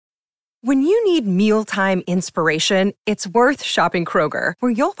When you need mealtime inspiration, it's worth shopping Kroger,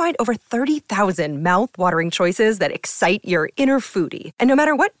 where you'll find over 30,000 mouth-watering choices that excite your inner foodie. And no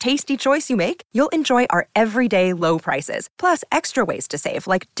matter what tasty choice you make, you'll enjoy our everyday low prices, plus extra ways to save,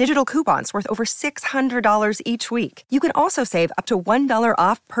 like digital coupons worth over $600 each week. You can also save up to $1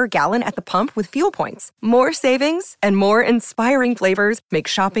 off per gallon at the pump with fuel points. More savings and more inspiring flavors make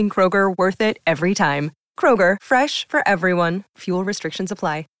shopping Kroger worth it every time. Kroger, fresh for everyone. Fuel restrictions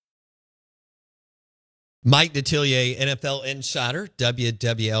apply. Mike Detillier, NFL insider,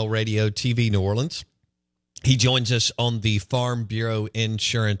 WWL Radio TV New Orleans. He joins us on the Farm Bureau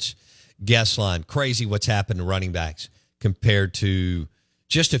Insurance guest line. Crazy what's happened to running backs compared to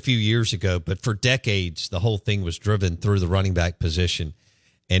just a few years ago. But for decades, the whole thing was driven through the running back position.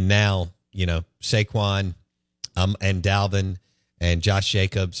 And now, you know, Saquon and Dalvin and Josh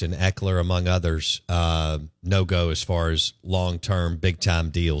Jacobs and Eckler, among others, no-go as far as long-term, big-time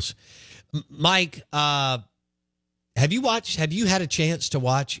deals. Mike, have you had a chance to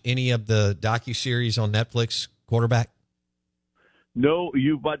watch any of the docuseries on Netflix, Quarterback? No,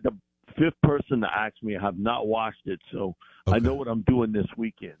 you're about the fifth person to ask me. I have not watched it, so okay. I know what I'm doing this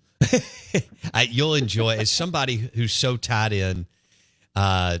weekend. You'll enjoy it. As somebody who's so tied in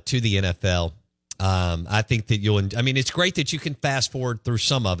to the NFL, I think that it's great that you can fast forward through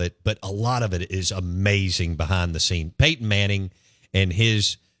some of it, but a lot of it is amazing behind the scene. Peyton Manning and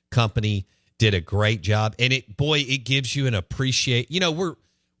his company did a great job, and it gives you an appreciate. You know,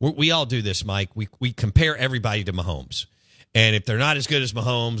 we all do this, Mike. We compare everybody to Mahomes, and if they're not as good as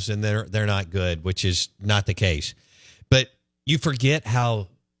Mahomes, then they're not good, which is not the case. But you forget how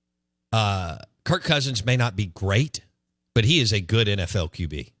Kirk Cousins may not be great, but he is a good NFL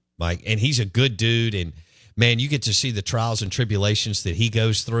QB, Mike, and he's a good dude. And man, you get to see the trials and tribulations that he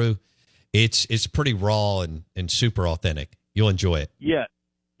goes through. It's pretty raw and super authentic. You'll enjoy it. Yeah.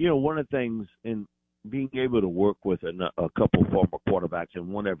 You know, one of the things in being able to work with a couple former quarterbacks and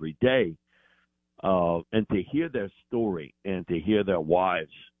one every day, and to hear their story and to hear their wives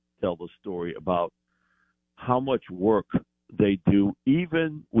tell the story about how much work they do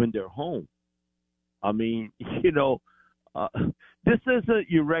even when they're home. I mean, you know, this isn't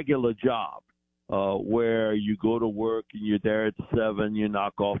your regular job where you go to work and you're there at 7, you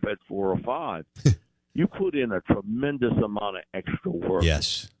knock off at 4 or 5. You put in a tremendous amount of extra work.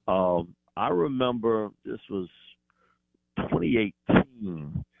 Yes. I remember this was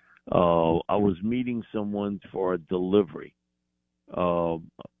 2018. I was meeting someone for a delivery,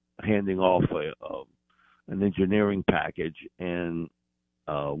 handing off an engineering package, and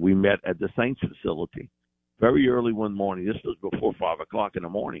we met at the Saints facility very early one morning. This was before 5 o'clock in the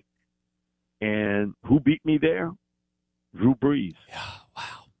morning. And who beat me there? Drew Brees. Yeah,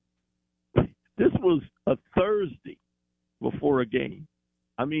 wow. This was a Thursday before a game.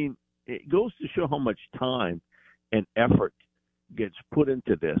 I mean, it goes to show how much time and effort gets put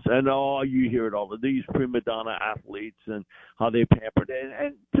into this. And you hear it all of these prima donna athletes and how they pampered.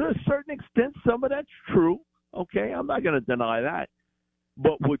 And to a certain extent, some of that's true. Okay, I'm not going to deny that.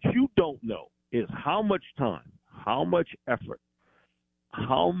 But what you don't know is how much time, how much effort,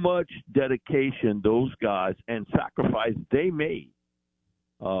 how much dedication those guys and sacrifice they made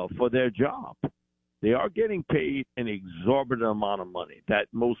for their job. They are getting paid an exorbitant amount of money that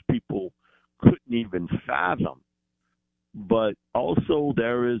most people couldn't even fathom. But also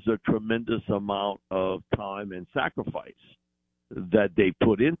there is a tremendous amount of time and sacrifice that they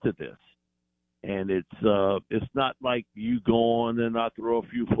put into this. And it's not like you go on and I throw a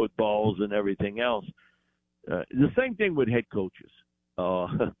few footballs and everything else. The same thing with head coaches.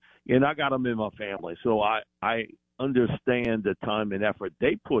 And I got them in my family, so I understand the time and effort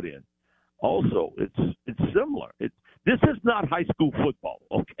they put in. Also, it's similar. This is not high school football,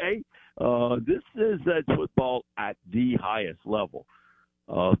 okay? This is that football at the highest level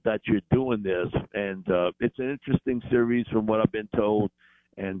that you're doing this, and it's an interesting series from what I've been told,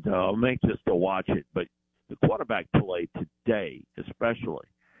 and I'm anxious to watch it. But the quarterback play today, especially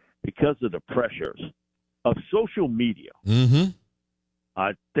because of the pressures of social media,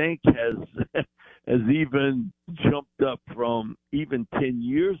 I think has even jumped up from even 10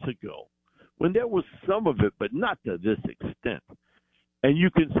 years ago when there was some of it, but not to this extent. And you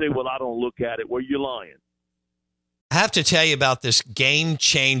can say, well, I don't look at it. Well, you're lying. I have to tell you about this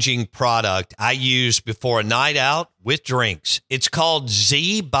game-changing product I use before a night out with drinks. It's called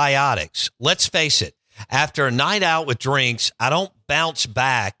Z-Biotics. Let's face it, after a night out with drinks, I don't bounce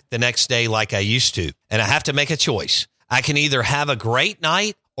back the next day like I used to, and I have to make a choice. I can either have a great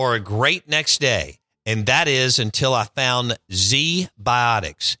night or a great next day, and that is until I found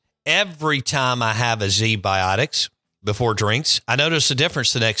Z-Biotics. Every time I have a Z-Biotics before drinks, I notice a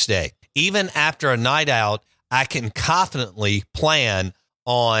difference the next day. even after a night out, I can confidently plan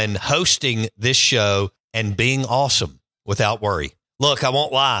on hosting this show and being awesome without worry. Look, I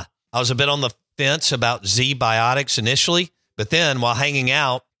won't lie. I was a bit on the fence about Z-Biotics initially, but then while hanging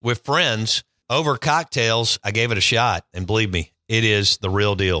out with friends over cocktails, I gave it a shot. And believe me, it is the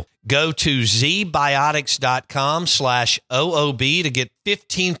real deal. Go to zbiotics.com/OOB to get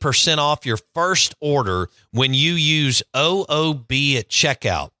 15% off your first order when you use OOB at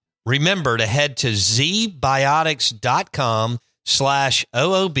checkout. Remember to head to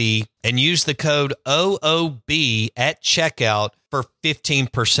zbiotics.com/OOB and use the code OOB at checkout for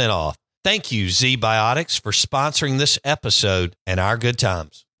 15% off. Thank you, Z-Biotics, for sponsoring this episode and our good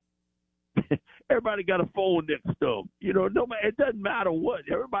times. Everybody got a phone next to them. Nobody, it doesn't matter what.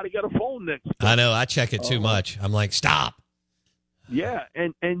 Everybody got a phone next to them. I know. I check it too much. I'm like, stop. Yeah,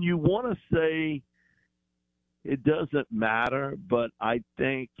 and you want to say it doesn't matter, but I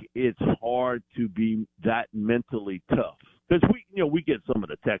think it's hard to be that mentally tough. Because we get some of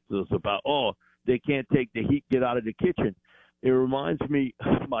the texts about, they can't take the heat, get out of the kitchen. It reminds me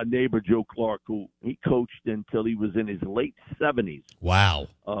of my neighbor, Joe Clark, who he coached until he was in his late 70s. Wow.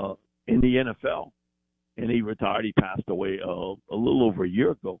 In the NFL. And he retired. He passed away a little over a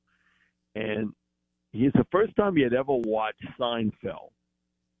year ago. And it's the first time he had ever watched Seinfeld.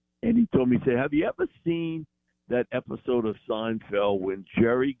 And he told me, he said, have you ever seen that episode of Seinfeld when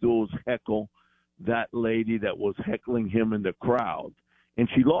Jerry goes heckle that lady that was heckling him in the crowd? And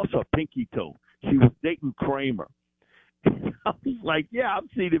she lost her pinky toe. She was dating Kramer. I was like, yeah, I've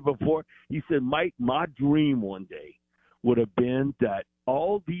seen it before. He said, Mike, my dream one day would have been that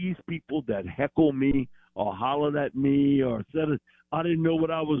all these people that heckle me or hollered at me or said I didn't know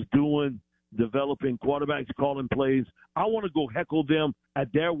what I was doing, developing quarterbacks, calling plays, I want to go heckle them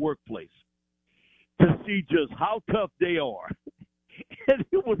at their workplace to see just how tough they are. And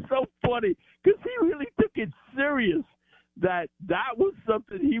it was so funny because he really took it serious that was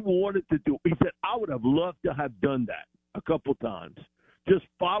something he wanted to do. He said, I would have loved to have done that a couple times. Just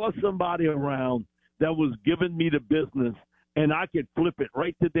follow somebody around that was giving me the business, and I could flip it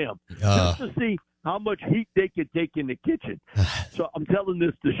right to them just to see how much heat they could take in the kitchen. So I'm telling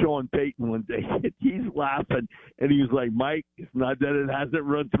this to Sean Payton one day. He's laughing, and he was like, Mike, it's not that it hasn't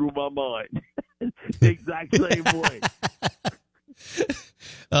run through my mind. The exact same way.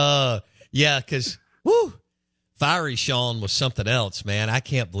 Yeah, because, Fiery Sean was something else, man. I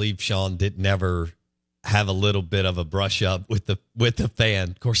can't believe Sean didn't ever have a little bit of a brush up with the fan.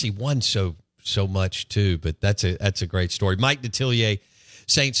 Of course, he won so much too, but that's a great story. Mike Detillier,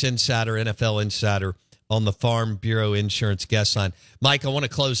 Saints Insider, NFL Insider on the Farm Bureau Insurance guest line. Mike, I want to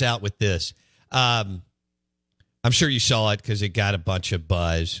close out with this. I'm sure you saw it because it got a bunch of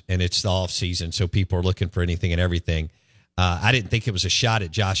buzz, and it's the off season, so people are looking for anything and everything. I didn't think it was a shot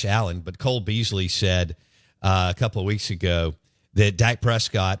at Josh Allen, but Cole Beasley said a couple of weeks ago that Dak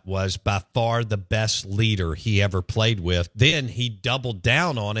Prescott was by far the best leader he ever played with. Then he doubled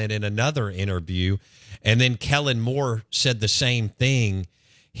down on it in another interview. And then Kellen Moore said the same thing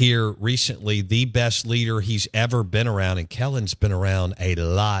here recently, the best leader he's ever been around. And Kellen's been around a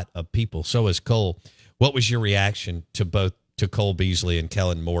lot of people. So has Cole. What was your reaction to Cole Beasley and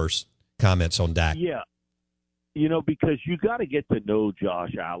Kellen Moore's comments on Dak? Yeah. Because you got to get to know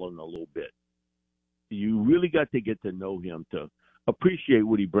Josh Allen a little bit. You really got to get to know him to appreciate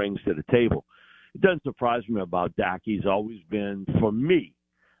what he brings to the table. It doesn't surprise me about Dak. He's always been, for me,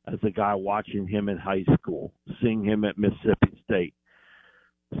 as a guy watching him in high school, seeing him at Mississippi State,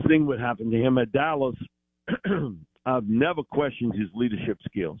 seeing what happened to him at Dallas, I've never questioned his leadership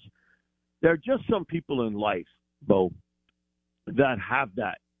skills. There are just some people in life, Bo, that have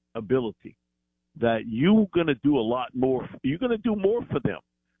that ability, that you're going to do a lot more. You're going to do more for them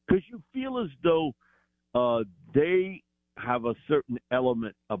because you feel as though they have a certain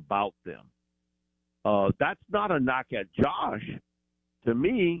element about them. That's not a knock at Josh. To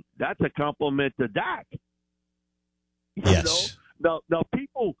me, that's a compliment to Dak. Yes. Now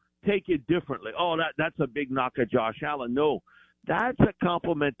people take it differently. Oh, that's a big knock at Josh Allen. No, that's a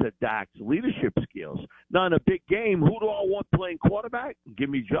compliment to Dak's leadership skills. Now, in a big game, who do I want playing quarterback? Give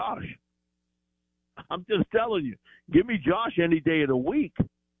me Josh. I'm just telling you, give me Josh any day of the week.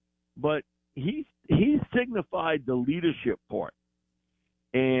 But he signified the leadership part.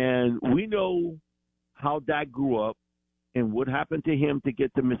 And we know how Dak grew up and what happened to him to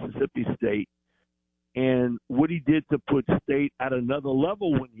get to Mississippi State and what he did to put State at another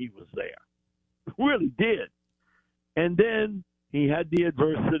level when he was there. Really did. And then he had the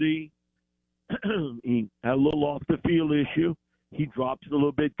adversity. He had a little off-the-field issue. He drops a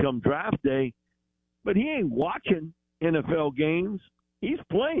little bit come draft day. But he ain't watching NFL games. He's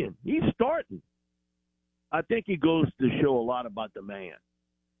playing. He's starting. I think it goes to show a lot about the man.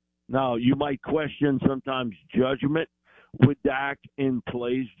 Now, you might question sometimes judgment with Dak in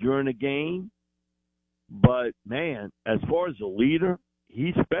plays during a game, but, man, as far as a leader,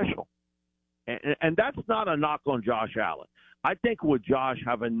 he's special. And that's not a knock on Josh Allen. I think with Josh,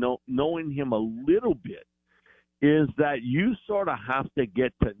 knowing him a little bit, is that you sort of have to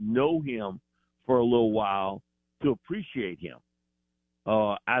get to know him for a little while to appreciate him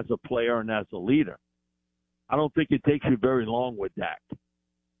as a player and as a leader. I don't think it takes you very long with Dak.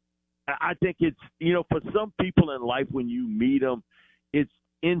 I think it's, for some people in life, when you meet them, it's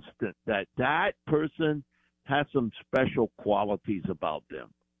instant that person has some special qualities about them.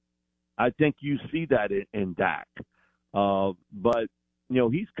 I think you see that in Dak. But,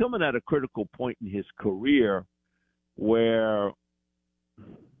 he's coming at a critical point in his career where,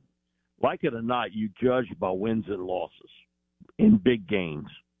 like it or not, you judge by wins and losses in big games.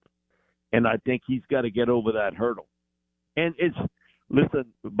 And I think he's got to get over that hurdle. And listen,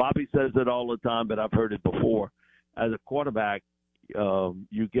 Bobby says it all the time, but I've heard it before. As a quarterback,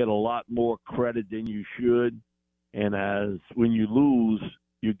 you get a lot more credit than you should. And when you lose,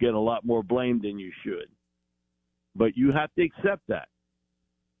 you get a lot more blame than you should. But you have to accept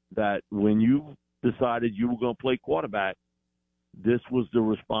that when you decided you were going to play quarterback, this was the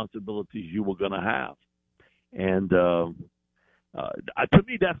responsibilities you were going to have. And to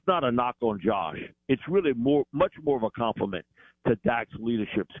me, that's not a knock on Josh. It's really much more of a compliment to Dak's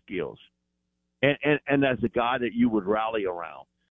leadership skills and as a guy that you would rally around.